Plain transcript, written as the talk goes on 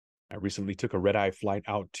Recently took a red-eye flight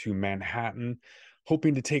out to Manhattan,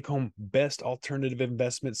 hoping to take home Best Alternative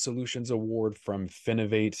Investment Solutions Award from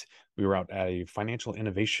Finovate. We were out at a financial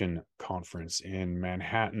innovation conference in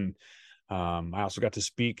Manhattan. I also got to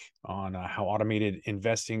speak on how automated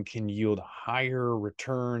investing can yield higher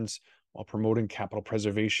returns while promoting capital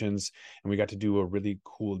preservations. And we got to do a really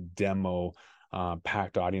cool demo,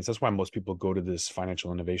 packed audience. That's why most people go to this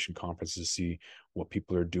financial innovation conference to see what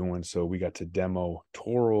people are doing. So we got to demo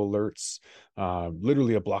Toro Alerts,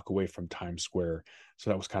 literally a block away from Times Square. So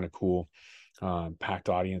that was kind of cool. Packed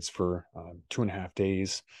audience for 2.5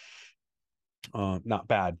 days. Not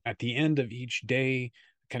bad. At the end of each day,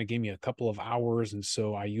 kind of gave me a couple of hours. And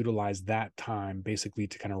so I utilized that time basically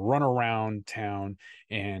to kind of run around town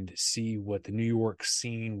and see what the New York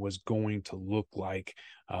scene was going to look like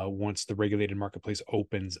once the regulated marketplace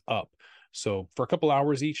opens up. So for a couple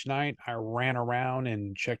hours each night, I ran around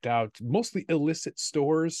and checked out mostly illicit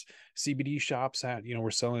stores, CBD shops that,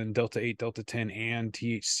 we're selling Delta 8, Delta 10, and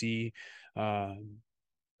THC,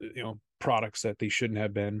 products that they shouldn't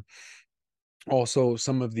have been. Also,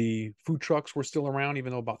 some of the food trucks were still around,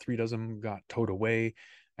 even though about 3 dozen got towed away.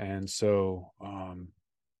 And so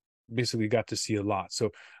basically got to see a lot.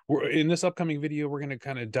 So we're in this upcoming video, we're going to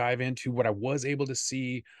kind of dive into what I was able to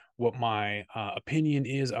see, what my opinion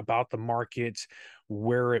is about the market,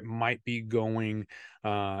 where it might be going,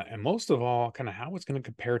 and most of all, kind of how it's going to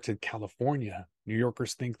compare to California. New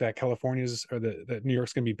Yorkers think that that New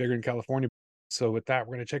York's going to be bigger than California. So with that,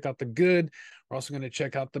 we're going to check out the good. We're also going to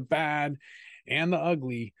check out the bad and the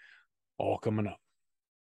ugly, all coming up.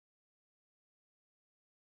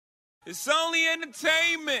 It's only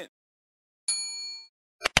entertainment.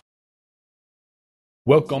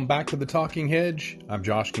 Welcome back to The Talking Hedge. I'm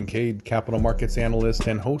Josh Kincaid, capital markets analyst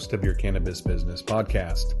and host of your Cannabis Business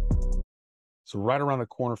Podcast. So right around the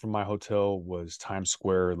corner from my hotel was Times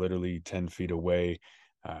Square, literally 10 feet away.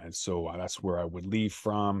 And so that's where I would leave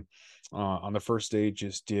from. On the first day,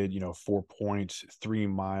 just did, 4.3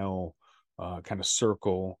 mile kind of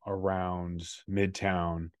circle around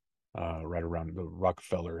Midtown, right around the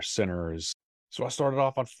Rockefeller Centers. So I started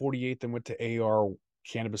off on 48th and went to AR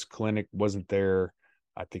Cannabis Clinic. Wasn't there.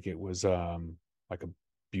 I think it was like a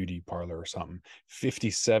beauty parlor or something.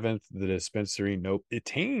 57th, the dispensary. Nope.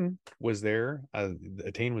 Etain was there.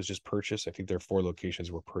 Etain was just purchased. I think their 4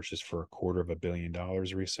 locations were purchased for $250 million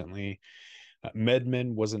recently.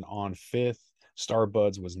 Medman wasn't on 5th.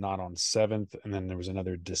 Starbuds was not on 7th. And then there was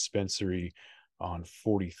another dispensary on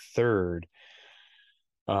 43rd.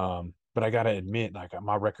 But I got to admit, like,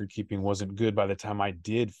 my record keeping wasn't good by the time I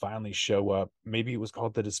did finally show up. Maybe it was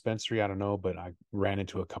called the dispensary. I don't know, but I ran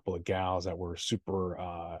into a couple of gals that were super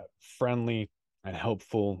friendly and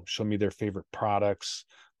helpful, showed me their favorite products,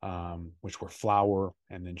 which were flower,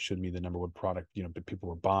 and then showed me the number one product, that people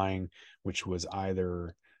were buying, which was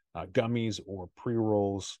either gummies or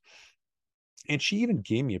pre-rolls. And she even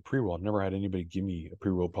gave me a pre-roll. I've never had anybody give me a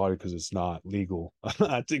pre-roll product because it's not legal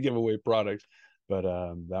to give away products. But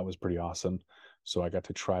that was pretty awesome. So I got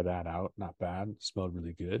to try that out. Not bad. Smelled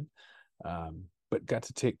really good. But got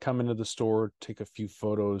to come into the store, take a few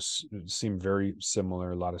photos. It seemed very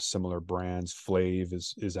similar. A lot of similar brands. Flav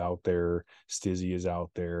is out there. Stizzy is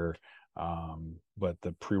out there. But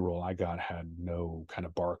the pre-roll I got had no kind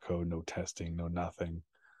of barcode, no testing, no nothing.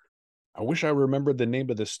 I wish I remembered the name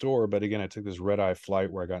of the store, but again, I took this red-eye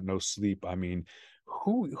flight where I got no sleep. I mean,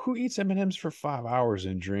 who eats M&Ms for 5 hours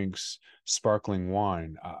and drinks sparkling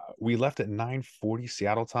wine? We left at 9:40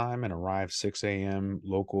 Seattle time and arrived 6 a.m.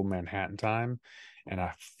 local Manhattan time, and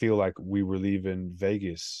I feel like we were leaving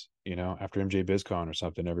Vegas, after MJ BizCon or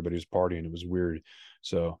something. Everybody was partying. It was weird.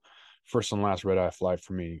 So first and last red-eye flight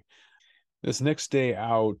for me. This next day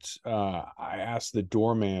out, I asked the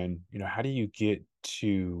doorman, how do you get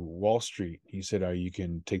to Wall Street? He said, you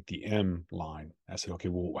can take the M line. I said, okay,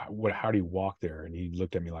 well, how do you walk there? And he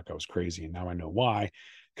looked at me like I was crazy. And now I know why,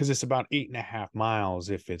 because it's about 8.5 miles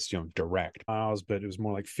if it's, direct miles, but it was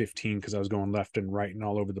more like 15 because I was going left and right and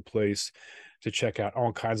all over the place to check out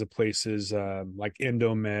all kinds of places, like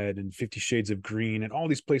Endomed and 50 Shades of Green and all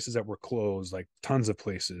these places that were closed, like tons of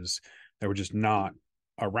places that were just not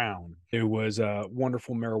around. There was a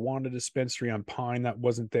wonderful marijuana dispensary on Pine that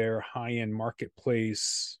wasn't there. High-end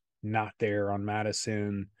marketplace not there on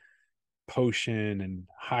Madison. Potion and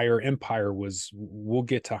Higher Empire we'll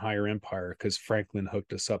get to Higher Empire because Franklin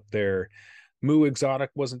hooked us up there. Moo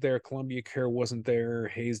Exotic wasn't there. Columbia Care wasn't there.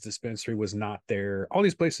 Hayes Dispensary was not there. All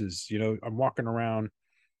these places, I'm walking around,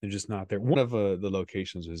 they're just not there. One of the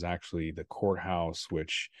locations was actually the courthouse,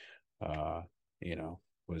 which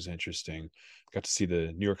was interesting. Got to see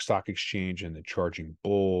the New York Stock Exchange and the Charging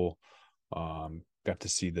Bull. got to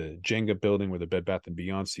see the Jenga building where the Bed Bath &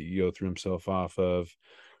 Beyond CEO threw himself off of.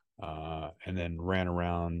 And then ran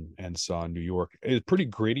around and saw New York. It was pretty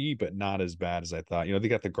gritty, but not as bad as I thought. They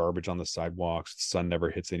got the garbage on the sidewalks. The sun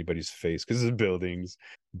never hits anybody's face because of the buildings,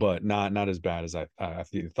 but not as bad as I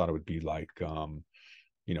thought it would be, like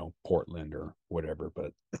Portland or whatever,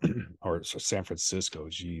 but or San Francisco.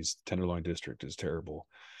 Geez, Tenderloin District is terrible.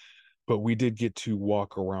 But we did get to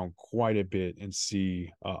walk around quite a bit and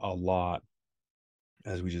see a lot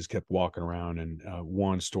as we just kept walking around, and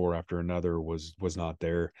one store after another was not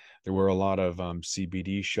there. There were a lot of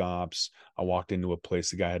CBD shops. I walked into a place,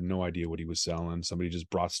 the guy had no idea what he was selling. Somebody just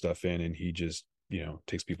brought stuff in and he just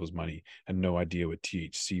takes people's money. Had no idea what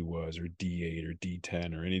THC was, or D8 or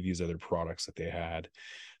D10 or any of these other products that they had.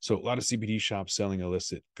 So a lot of CBD shops selling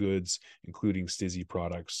illicit goods, including Stizzy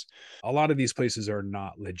products. A lot of these places are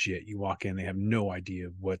not legit. You walk in, they have no idea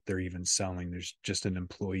what they're even selling. There's just an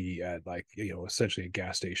employee at, like, essentially a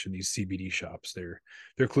gas station. These CBD shops, they're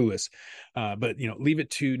clueless. But leave it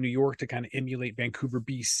to New York to kind of emulate Vancouver,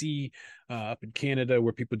 BC, up in Canada,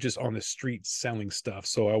 where people just on the streets selling stuff.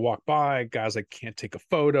 So I walk by, guys, I can't take a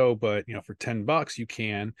photo, but for $10 you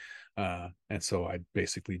can. And so I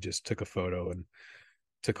basically just took a photo and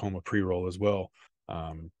took home a pre-roll as well.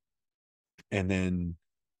 And then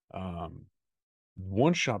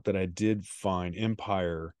one shop that I did find,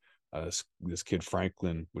 Empire, this kid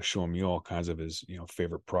Franklin was showing me all kinds of his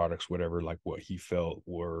favorite products, whatever, like what he felt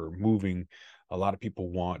were moving. A lot of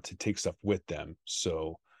people want to take stuff with them,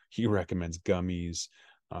 so he recommends gummies.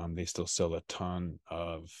 They still sell a ton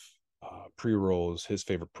of pre-rolls. His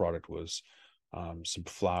favorite product was some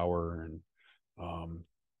flour, and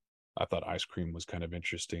I thought ice cream was kind of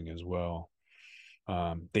interesting as well.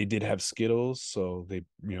 They did have Skittles, so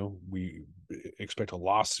we expect a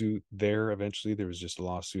lawsuit there eventually. There was just a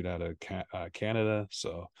lawsuit out of Canada.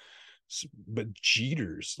 But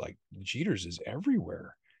Jeeters is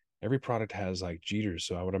everywhere. Every product has like Jeeters,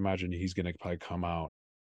 so I would imagine he's going to probably come out.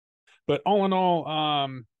 But all in all,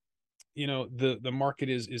 the market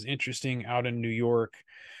is interesting out in New York.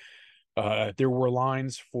 There were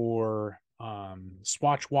lines for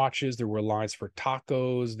Swatch watches, there were lines for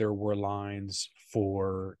tacos, there were lines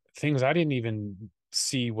for things I didn't even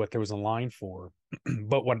see what there was a line for.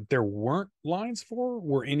 But what there weren't lines for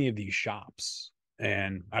were any of these shops.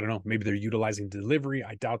 And I don't know, maybe they're utilizing delivery.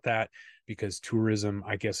 I doubt that, because tourism,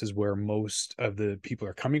 I guess, is where most of the people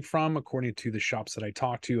are coming from, according to the shops that I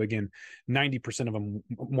talked to. Again, 90% of them,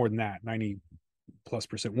 more than that, 90+%,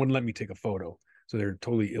 wouldn't let me take a photo. So they're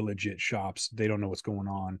totally illegit shops. They don't know what's going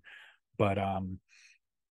on. But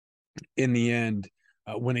in the end,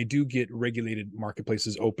 when they do get regulated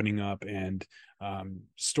marketplaces opening up, and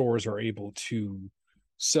stores are able to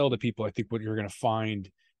sell to people, I think what you're going to find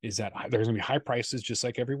is that there's going to be high prices, just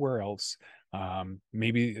like everywhere else.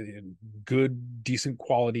 Maybe good, decent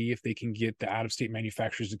quality if they can get the out-of-state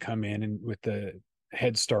manufacturers to come in and with the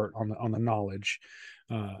head start on the knowledge.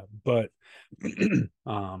 But from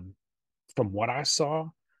what I saw,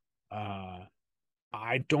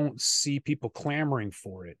 I don't see people clamoring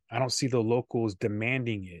for it. I don't see the locals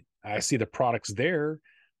demanding it. I see the products there,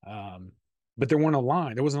 but there wasn't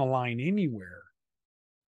a line anywhere.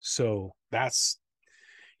 So that's,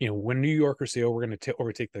 when New Yorkers say, "Oh, we're going to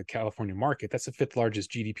overtake the California market," that's the 5th largest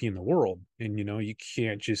GDP in the world. And, you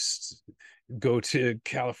can't just go to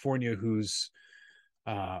California, who's,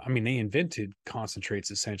 they invented concentrates,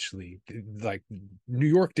 essentially. Like, New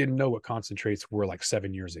York didn't know what concentrates were like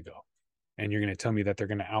 7 years ago. And you're going to tell me that they're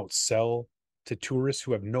going to outsell to tourists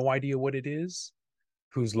who have no idea what it is,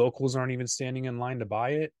 whose locals aren't even standing in line to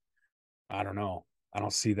buy it? I don't know. I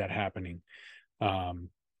don't see that happening.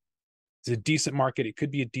 It's a decent market. It could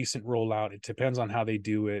be a decent rollout. It depends on how they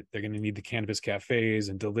do it. They're going to need the cannabis cafes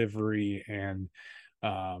and delivery and,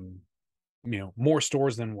 more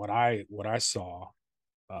stores than what I saw.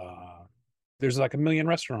 There's like 1 million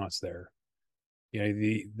restaurants there.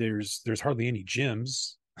 There's hardly any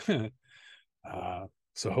gyms.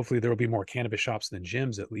 So hopefully there will be more cannabis shops than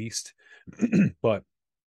gyms, at least. But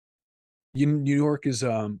New York is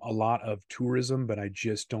a lot of tourism, but I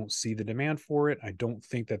just don't see the demand for it. I don't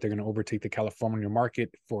think that they're going to overtake the California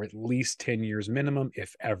market for at least 10 years minimum,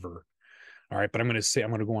 if ever. All right, but I'm going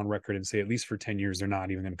to go on record and say at least for 10 years, they're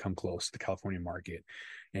not even going to come close to the California market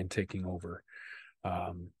and taking over.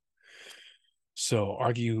 So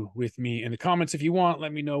argue with me in the comments if you want.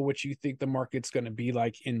 Let me know what you think the market's going to be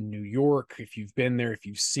like in New York. If you've been there, if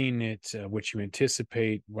you've seen it, what you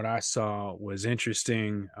anticipate. What I saw was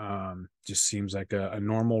interesting. Just seems like a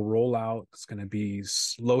normal rollout. It's going to be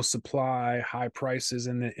low supply, high prices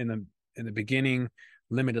in the beginning,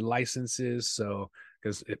 limited licenses. So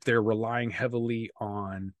Because if they're relying heavily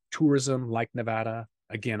on tourism like Nevada,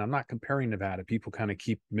 again, I'm not comparing Nevada. People kind of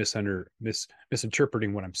keep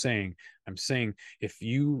misinterpreting what I'm saying. I'm saying if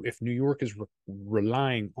New York is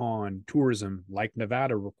relying on tourism like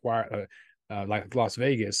Nevada like Las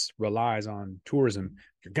Vegas relies on tourism,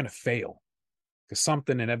 you're going to fail, because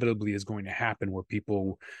something inevitably is going to happen where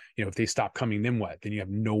people, if they stop coming, then what? Then you have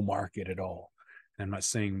no market at all. And I'm not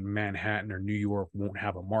saying Manhattan or New York won't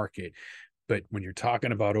have a market, but when you're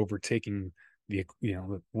talking about overtaking the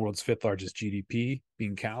world's fifth largest GDP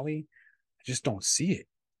being Cali, I just don't see it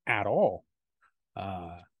at all.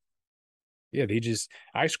 Yeah,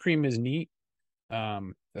 ice cream is neat.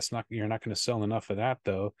 You're not going to sell enough of that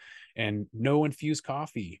though. And no infused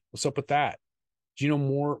coffee. What's up with that? Do you know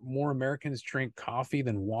more Americans drink coffee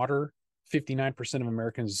than water? 59% of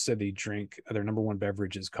Americans said they drink their number one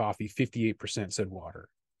beverage is coffee. 58% said water.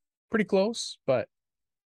 Pretty close, but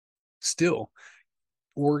still,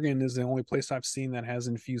 Oregon is the only place I've seen that has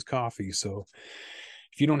infused coffee. So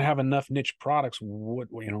if you don't have enough niche products, you're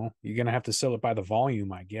going to have to sell it by the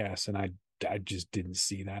volume, I guess. And I just didn't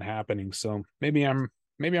see that happening. So maybe I'm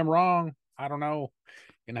wrong. I don't know.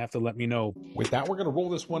 You're gonna have to let me know. With that, we're gonna roll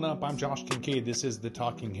this one up. I'm Josh Kincaid. This is the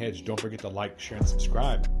Talking Hedge. Don't forget to like, share, and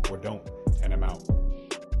subscribe, or don't, and I'm out.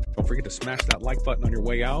 Don't forget to smash that like button on your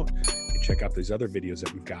way out and check out these other videos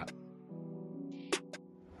that we've got.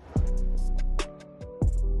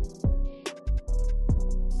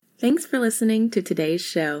 Thanks for listening to today's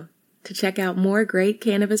show. To check out more great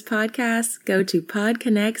cannabis podcasts, go to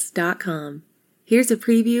podconnects.com. Here's a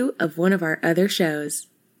preview of one of our other shows.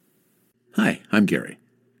 Hi, I'm Gary,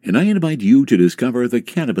 and I invite you to discover the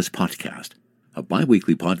Cannabis Podcast, a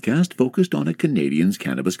bi-weekly podcast focused on a Canadian's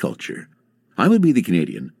cannabis culture. I would be the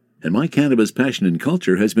Canadian, and my cannabis passion and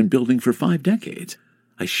culture has been building for 5 decades.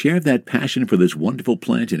 I share that passion for this wonderful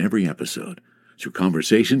plant in every episode, through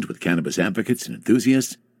conversations with cannabis advocates and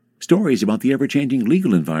enthusiasts, stories about the ever-changing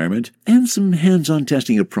legal environment, and some hands-on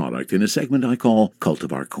testing of product in a segment I call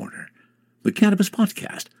Cultivar Corner. The Cannabis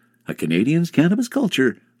Podcast, a Canadian's cannabis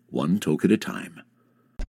culture, one toke at a time.